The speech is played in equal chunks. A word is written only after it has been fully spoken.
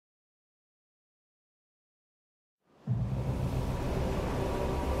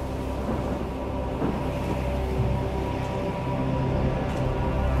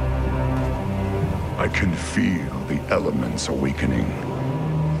can feel the elements awakening,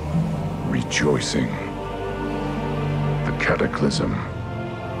 rejoicing. The cataclysm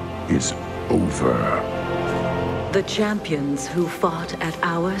is over. The champions who fought at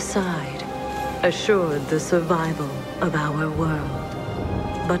our side assured the survival of our world.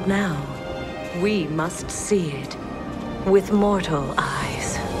 But now, we must see it with mortal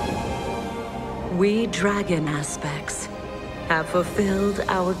eyes. We dragon aspects have fulfilled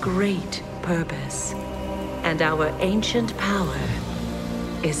our great purpose, and our ancient power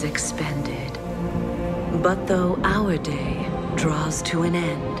is expended. But though our day draws to an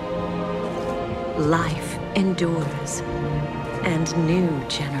end, life endures, and new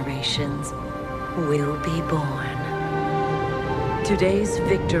generations will be born. Today's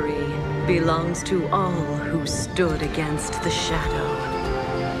victory belongs to all who stood against the shadow.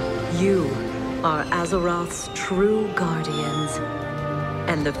 You are Azeroth's true guardians,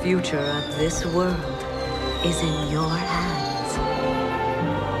 and the future of this world is in your hands.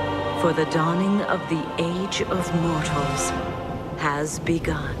 For the dawning of the Age of Mortals has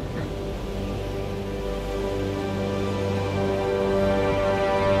begun.